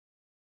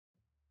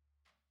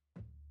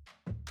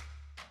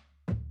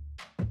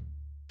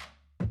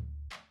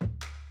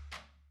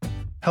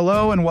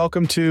Hello and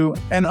welcome to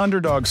An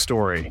Underdog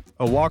Story,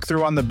 a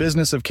walkthrough on the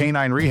business of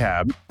canine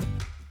rehab.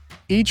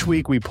 Each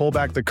week we pull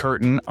back the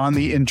curtain on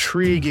the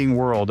intriguing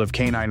world of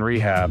canine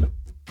rehab,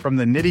 from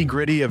the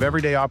nitty-gritty of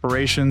everyday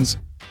operations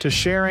to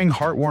sharing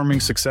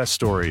heartwarming success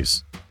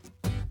stories.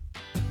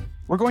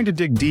 We're going to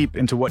dig deep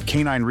into what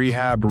canine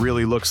rehab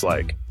really looks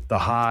like, the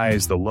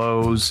highs, the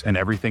lows, and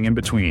everything in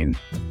between.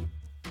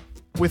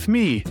 With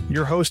me,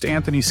 your host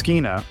Anthony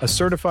Skeena, a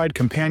certified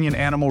companion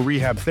animal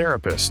rehab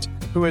therapist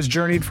who has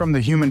journeyed from the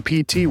human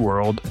PT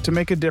world to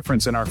make a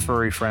difference in our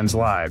furry friends'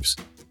 lives.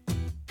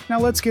 Now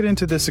let's get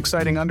into this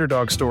exciting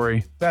underdog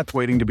story that's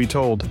waiting to be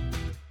told.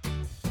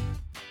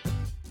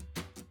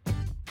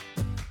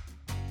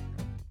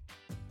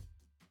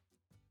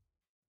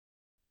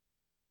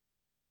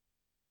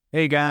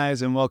 Hey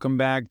guys, and welcome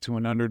back to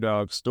An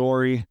Underdog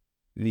Story,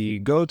 the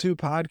go-to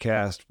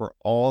podcast for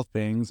all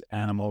things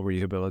animal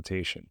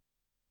rehabilitation.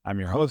 I'm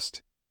your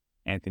host,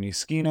 Anthony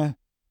Skeena,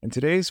 and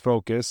today's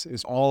focus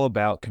is all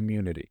about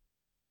community.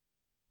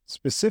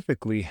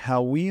 Specifically,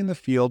 how we in the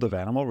field of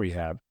animal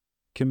rehab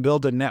can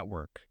build a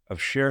network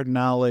of shared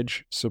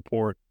knowledge,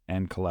 support,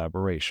 and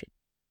collaboration.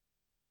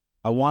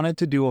 I wanted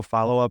to do a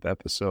follow-up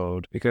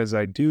episode because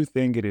I do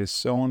think it is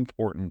so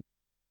important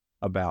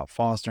about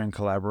fostering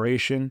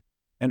collaboration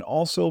and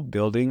also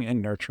building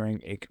and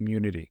nurturing a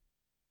community.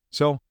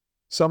 So,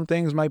 some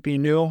things might be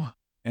new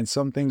and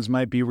some things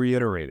might be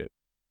reiterated.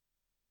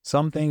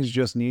 Some things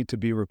just need to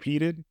be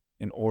repeated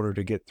in order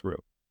to get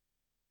through.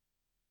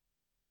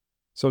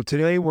 So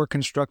today we're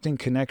constructing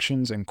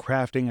connections and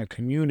crafting a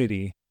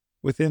community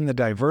within the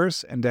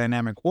diverse and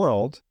dynamic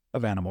world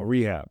of animal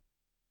rehab.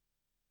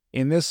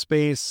 In this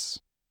space,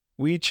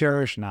 we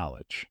cherish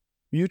knowledge,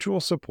 mutual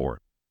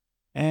support,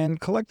 and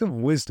collective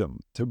wisdom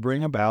to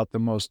bring about the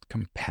most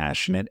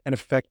compassionate and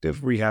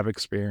effective rehab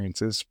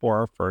experiences for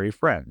our furry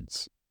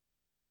friends.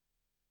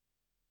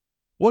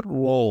 What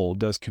role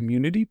does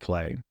community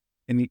play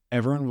in the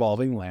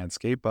ever-evolving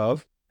landscape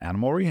of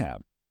animal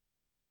rehab?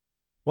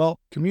 Well,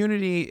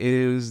 community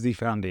is the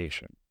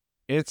foundation.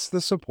 It's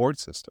the support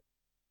system,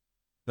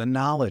 the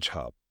knowledge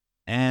hub,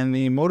 and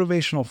the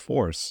motivational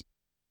force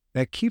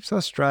that keeps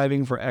us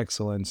striving for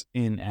excellence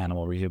in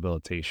animal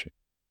rehabilitation.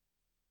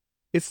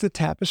 It's the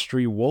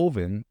tapestry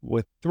woven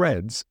with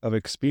threads of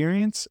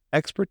experience,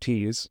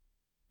 expertise,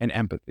 and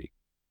empathy,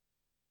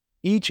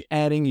 each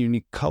adding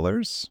unique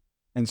colors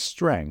and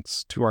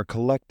strengths to our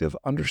collective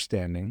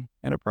understanding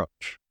and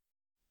approach.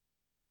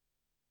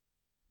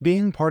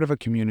 Being part of a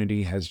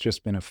community has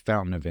just been a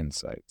fountain of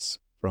insights,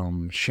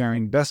 from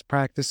sharing best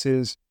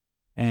practices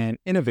and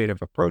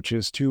innovative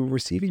approaches to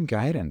receiving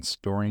guidance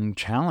during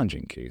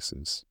challenging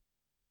cases.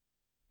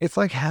 It's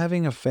like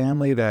having a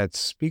family that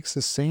speaks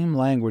the same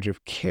language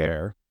of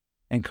care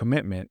and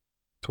commitment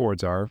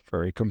towards our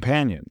furry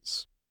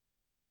companions.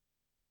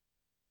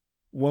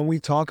 When we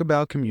talk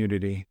about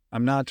community,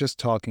 I'm not just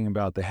talking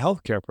about the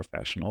healthcare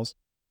professionals,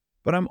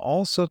 but I'm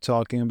also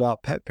talking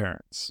about pet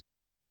parents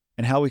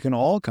and how we can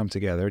all come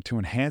together to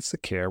enhance the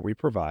care we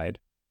provide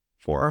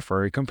for our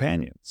furry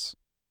companions.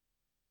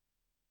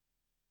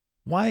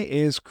 Why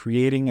is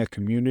creating a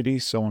community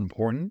so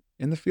important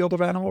in the field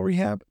of animal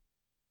rehab?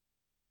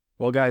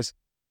 Well, guys,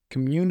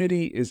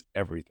 community is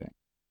everything.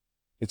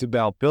 It's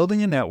about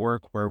building a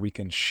network where we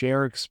can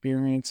share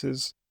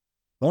experiences,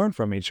 learn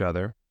from each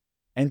other,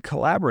 and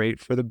collaborate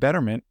for the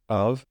betterment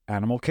of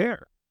animal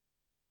care.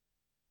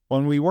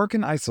 When we work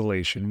in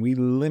isolation, we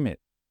limit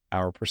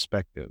our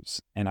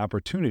perspectives and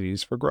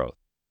opportunities for growth.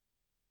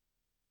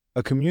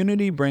 A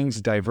community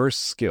brings diverse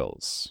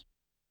skills,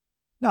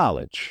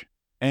 knowledge,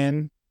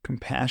 and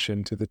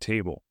compassion to the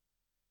table,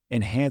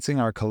 enhancing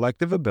our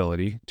collective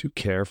ability to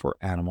care for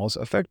animals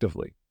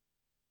effectively.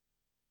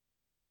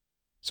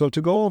 So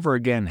to go over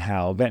again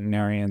how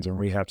veterinarians and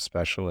rehab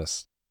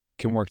specialists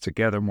can work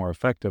together more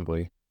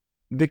effectively,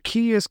 the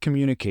key is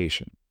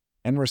communication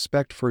and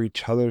respect for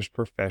each other's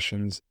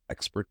profession's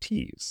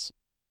expertise.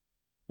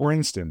 For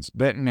instance,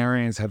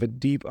 veterinarians have a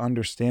deep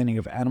understanding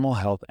of animal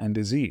health and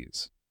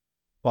disease,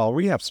 while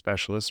rehab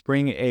specialists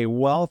bring a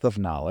wealth of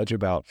knowledge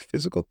about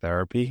physical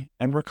therapy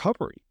and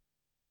recovery.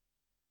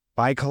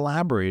 By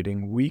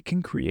collaborating, we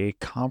can create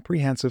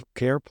comprehensive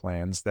care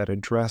plans that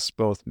address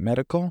both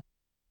medical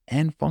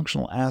and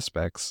functional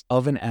aspects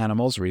of an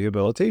animal's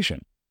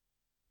rehabilitation.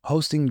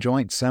 Hosting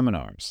joint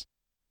seminars,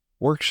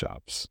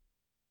 workshops,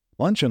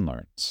 lunch and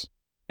learns,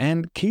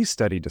 and case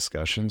study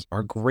discussions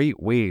are great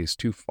ways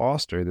to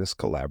foster this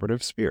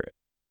collaborative spirit.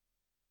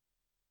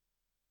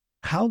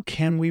 How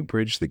can we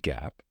bridge the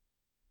gap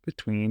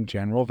between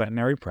general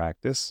veterinary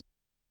practice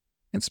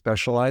and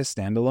specialized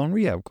standalone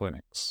rehab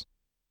clinics?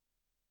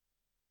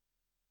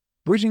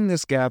 Bridging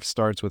this gap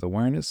starts with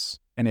awareness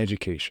and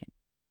education.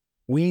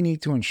 We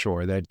need to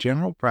ensure that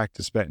general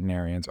practice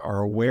veterinarians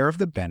are aware of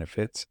the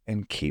benefits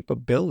and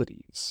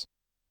capabilities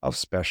of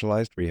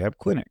specialized rehab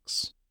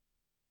clinics.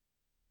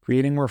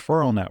 Creating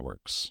referral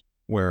networks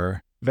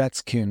where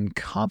vets can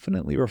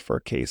confidently refer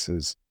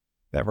cases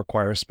that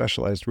require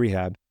specialized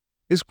rehab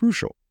is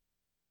crucial.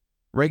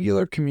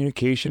 Regular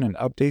communication and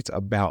updates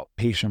about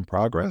patient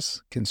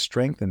progress can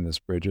strengthen this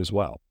bridge as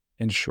well,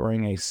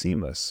 ensuring a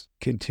seamless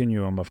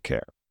continuum of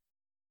care.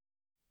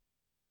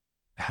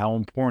 How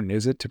important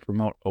is it to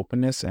promote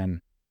openness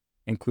and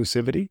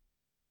inclusivity?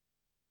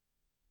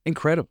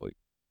 Incredibly.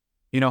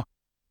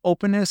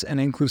 Openness and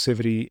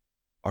inclusivity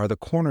are the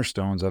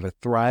cornerstones of a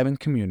thriving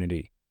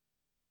community.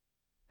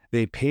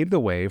 They pave the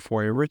way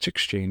for a rich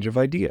exchange of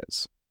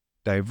ideas,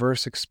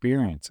 diverse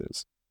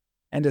experiences,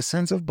 and a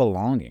sense of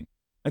belonging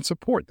and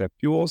support that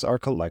fuels our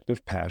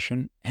collective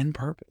passion and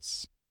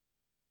purpose.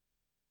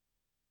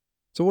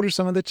 So what are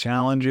some of the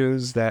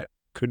challenges that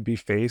could be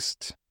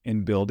faced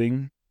in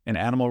building an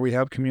animal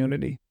rehab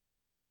community?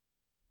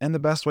 And the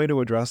best way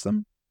to address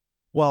them?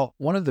 Well,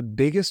 one of the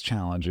biggest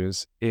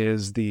challenges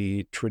is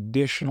the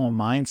traditional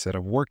mindset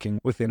of working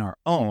within our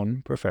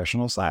own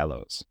professional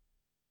silos.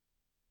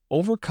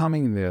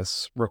 Overcoming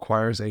this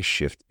requires a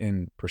shift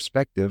in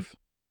perspective,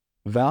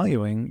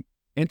 valuing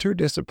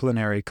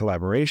interdisciplinary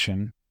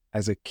collaboration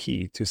as a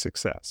key to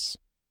success.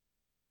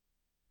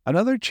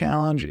 Another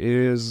challenge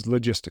is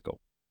logistical,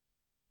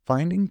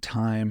 finding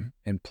time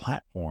and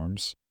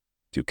platforms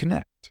to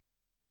connect.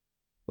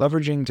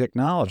 Leveraging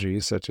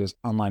technologies such as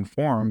online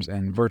forums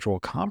and virtual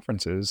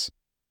conferences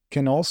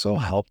can also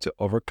help to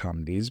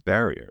overcome these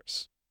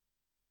barriers.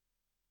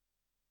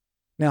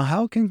 Now,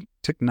 how can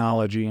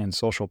technology and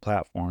social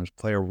platforms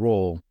play a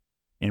role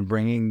in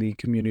bringing the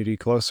community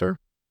closer?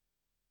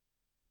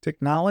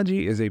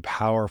 Technology is a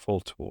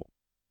powerful tool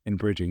in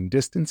bridging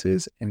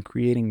distances and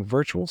creating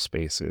virtual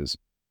spaces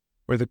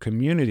where the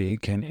community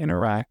can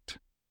interact,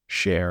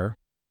 share,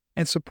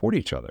 and support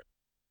each other.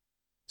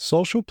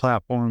 Social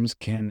platforms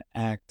can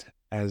act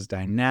as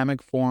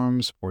dynamic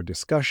forums for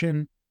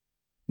discussion,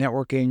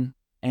 networking,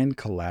 and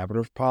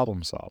collaborative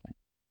problem solving.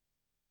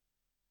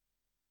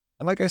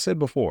 And like I said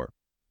before,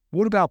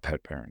 what about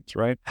pet parents,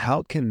 right?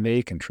 How can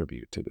they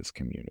contribute to this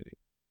community?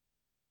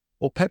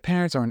 Well, pet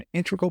parents are an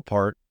integral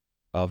part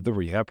of the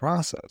rehab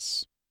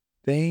process.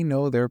 They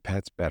know their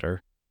pets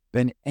better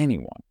than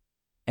anyone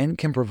and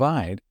can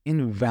provide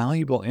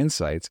invaluable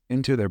insights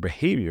into their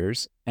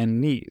behaviors and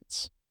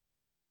needs.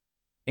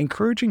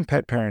 Encouraging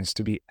pet parents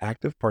to be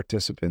active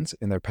participants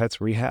in their pet's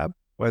rehab,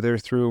 whether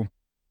through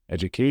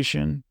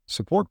education,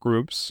 support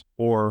groups,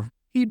 or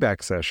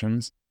feedback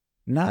sessions,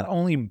 not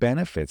only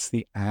benefits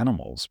the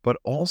animals, but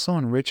also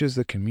enriches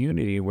the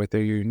community with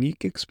their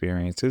unique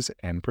experiences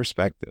and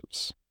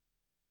perspectives.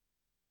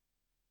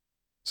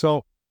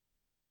 So,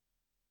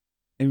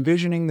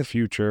 envisioning the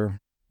future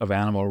of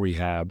animal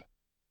rehab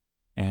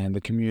and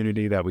the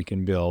community that we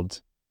can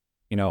build,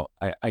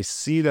 I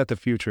see that the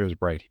future is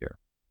bright here.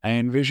 I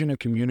envision a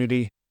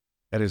community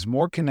that is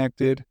more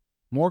connected,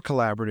 more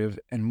collaborative,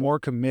 and more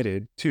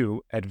committed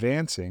to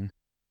advancing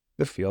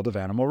the field of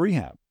animal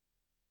rehab.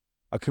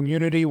 A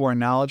community where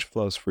knowledge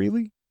flows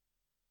freely,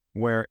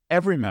 where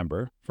every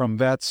member, from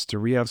vets to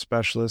rehab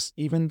specialists,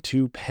 even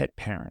to pet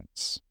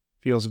parents,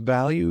 feels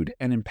valued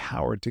and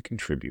empowered to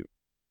contribute.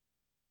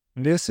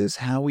 This is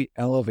how we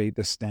elevate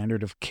the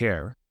standard of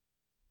care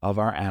of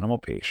our animal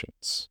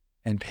patients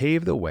and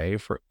pave the way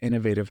for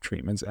innovative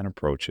treatments and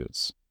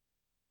approaches.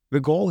 The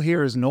goal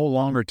here is no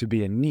longer to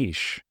be a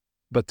niche,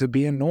 but to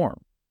be a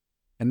norm,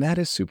 and that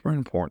is super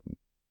important.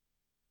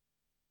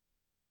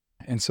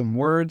 And some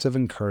words of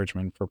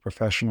encouragement for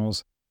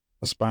professionals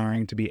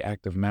aspiring to be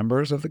active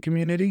members of the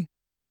community.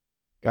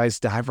 Guys,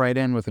 dive right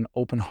in with an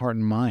open heart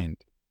and mind.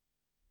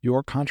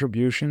 Your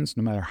contributions,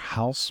 no matter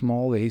how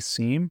small they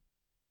seem,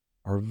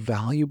 are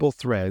valuable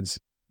threads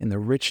in the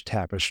rich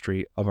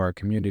tapestry of our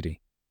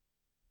community.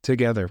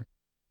 Together,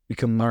 we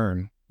can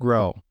learn,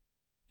 grow,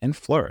 and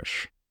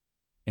flourish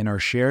in our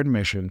shared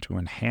mission to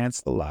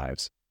enhance the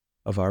lives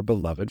of our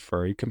beloved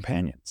furry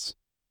companions.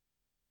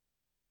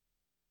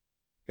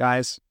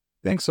 Guys,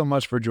 thanks so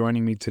much for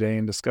joining me today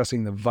in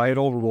discussing the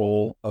vital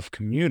role of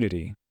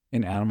community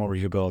in animal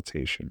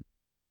rehabilitation.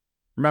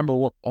 Remember,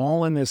 we're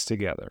all in this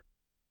together,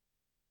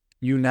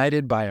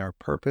 united by our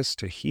purpose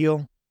to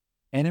heal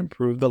and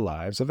improve the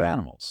lives of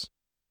animals.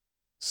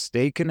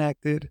 Stay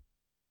connected,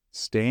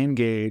 stay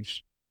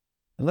engaged,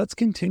 and let's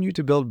continue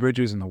to build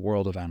bridges in the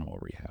world of animal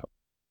rehab.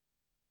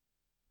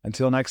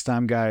 Until next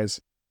time,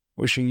 guys,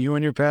 wishing you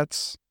and your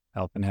pets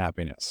health and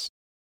happiness.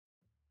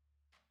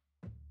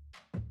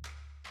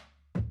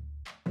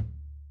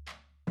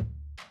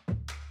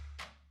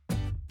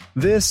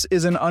 This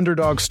is an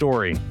underdog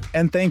story,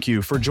 and thank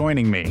you for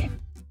joining me.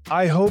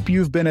 I hope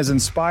you've been as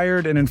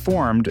inspired and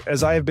informed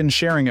as I have been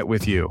sharing it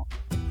with you.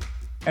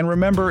 And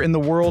remember, in the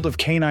world of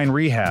canine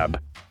rehab,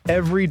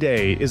 every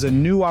day is a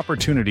new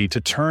opportunity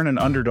to turn an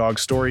underdog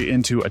story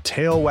into a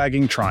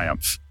tail-wagging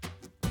triumph.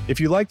 If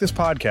you like this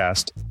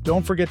podcast,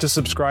 don't forget to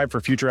subscribe for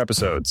future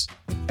episodes,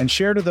 and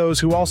share to those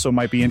who also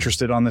might be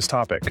interested on this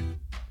topic.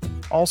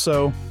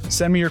 Also,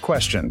 send me your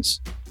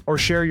questions, or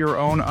share your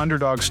own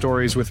underdog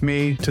stories with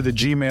me to the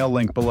Gmail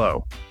link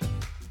below.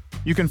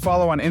 You can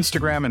follow on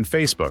Instagram and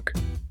Facebook.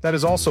 That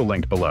is also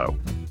linked below.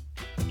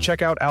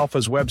 Check out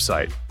Alpha's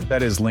website.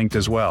 That is linked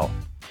as well.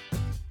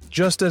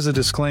 Just as a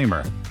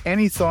disclaimer,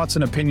 any thoughts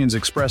and opinions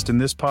expressed in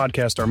this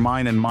podcast are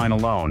mine and mine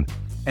alone,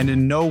 and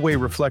in no way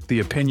reflect the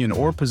opinion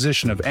or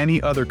position of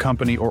any other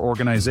company or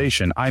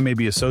organization I may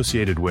be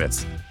associated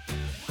with.